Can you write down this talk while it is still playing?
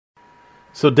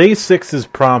So day 6's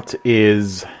prompt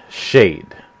is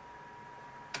shade.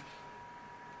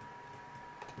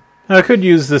 Now, I could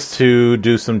use this to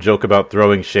do some joke about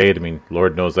throwing shade. I mean,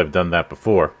 Lord knows I've done that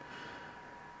before.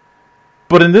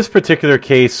 But in this particular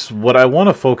case, what I want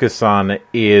to focus on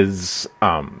is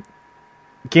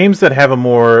games that have a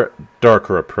more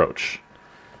darker approach.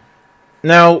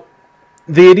 Now,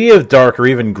 the idea of dark or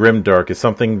even grimdark is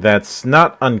something that's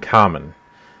not uncommon.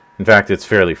 In fact, it's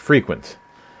fairly frequent.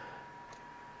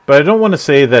 But I don't want to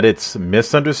say that it's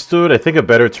misunderstood. I think a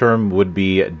better term would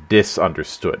be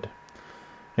disunderstood.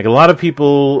 Like a lot of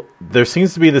people, there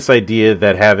seems to be this idea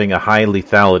that having a high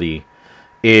lethality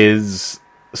is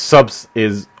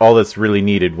all that's really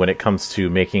needed when it comes to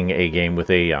making a game with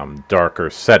a darker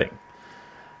setting.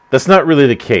 That's not really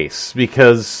the case,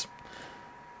 because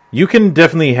you can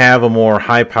definitely have a more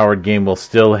high-powered game while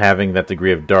still having that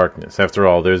degree of darkness. After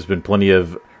all, there's been plenty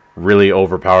of really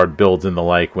overpowered builds and the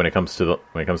like when it comes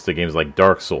to games like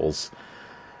Dark Souls.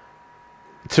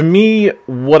 To me,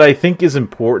 what I think is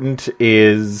important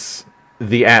is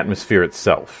the atmosphere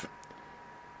itself.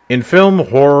 In film,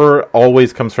 horror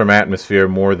always comes from atmosphere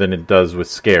more than it does with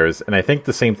scares, and I think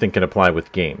the same thing can apply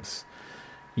with games.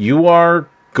 You are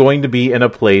going to be in a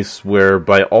place where,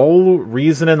 by all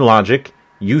reason and logic,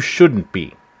 you shouldn't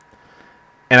be.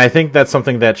 And I think that's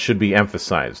something that should be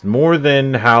emphasized, more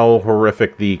than how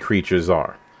horrific the creatures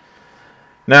are.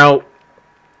 Now,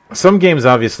 some games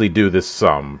obviously do this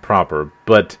proper,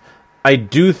 but I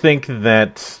do think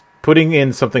that putting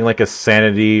in something like a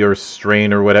sanity or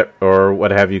strain or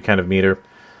what have you kind of meter,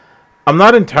 I'm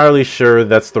not entirely sure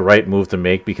that's the right move to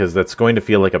make, because that's going to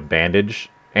feel like a bandage,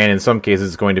 and in some cases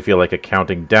it's going to feel like a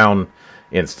counting down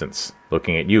instance.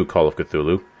 Looking at you, Call of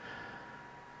Cthulhu.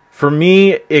 For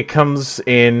me, it comes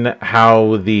in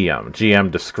how the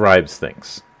GM describes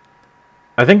things.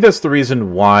 I think that's the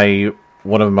reason why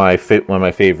one of my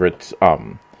favorite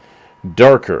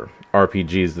darker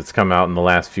RPGs that's come out in the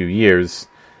last few years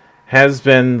has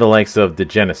been the likes of the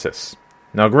Genesis.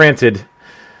 Now, granted,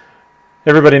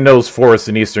 everybody knows forests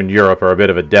in Eastern Europe are a bit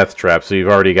of a death trap, so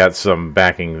you've already got some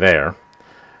backing there.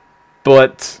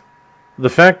 But the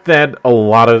fact that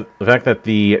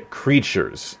the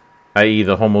creatures, i.e.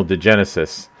 the Homo de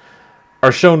Genesis,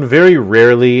 are shown very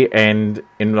rarely, and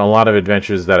in a lot of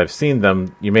adventures that I've seen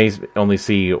them, you may only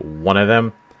see one of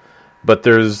them, but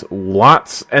there's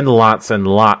lots and lots and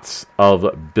lots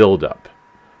of build-up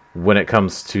when it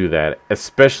comes to that,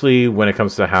 especially when it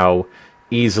comes to how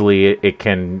easily it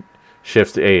can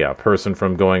shift a person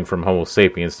from going from Homo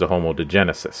sapiens to Homo de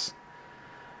Genesis.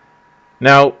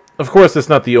 Now, of course, that's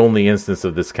not the only instance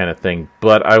of this kind of thing,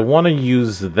 but I want to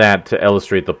use that to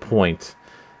illustrate the point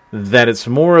that it's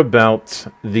more about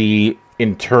the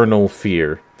internal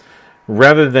fear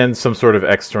rather than some sort of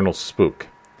external spook.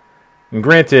 And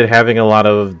granted, having a lot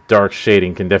of dark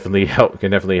shading can definitely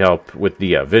help with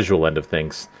the visual end of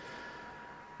things.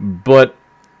 But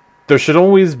there should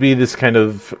always be this kind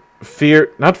of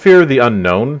fear, not fear of the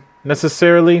unknown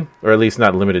necessarily, or at least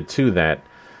not limited to that,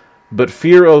 but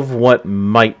fear of what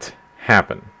might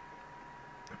happen.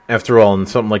 After all, in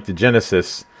something like the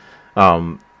Genesis,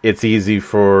 it's easy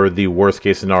for the worst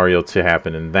case scenario to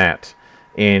happen in that.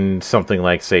 In something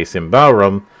like, say,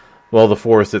 Simbaurum, well, the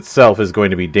forest itself is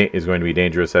going to be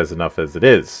dangerous as enough as it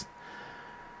is.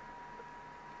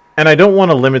 And I don't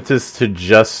want to limit this to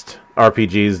just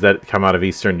RPGs that come out of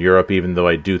Eastern Europe, even though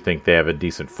I do think they have a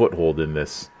decent foothold in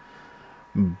this.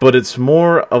 But it's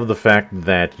more of the fact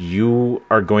that you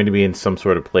are going to be in some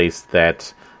sort of place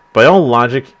that, by all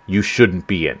logic, you shouldn't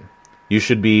be in. You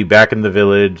should be back in the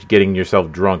village getting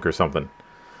yourself drunk or something.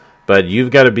 But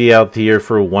you've got to be out here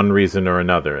for one reason or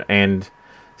another. And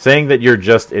saying that you're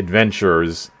just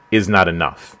adventurers is not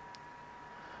enough.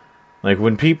 Like,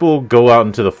 when people go out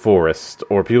into the forest,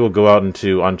 or people go out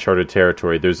into uncharted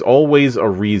territory, there's always a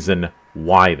reason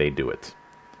why they do it.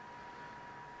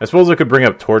 I suppose I could bring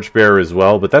up Torchbearer as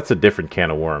well, but that's a different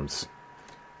can of worms.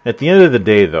 At the end of the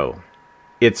day, though,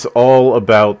 it's all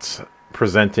about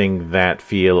presenting that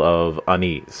feel of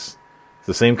unease. It's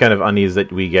the same kind of unease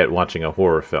that we get watching a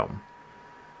horror film.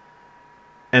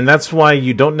 And that's why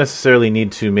you don't necessarily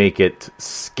need to make it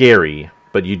scary,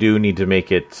 but you do need to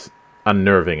make it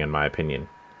unnerving, in my opinion.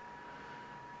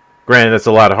 Granted, that's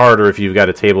a lot harder if you've got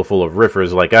a table full of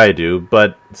riffers like I do,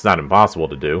 but it's not impossible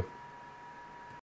to do.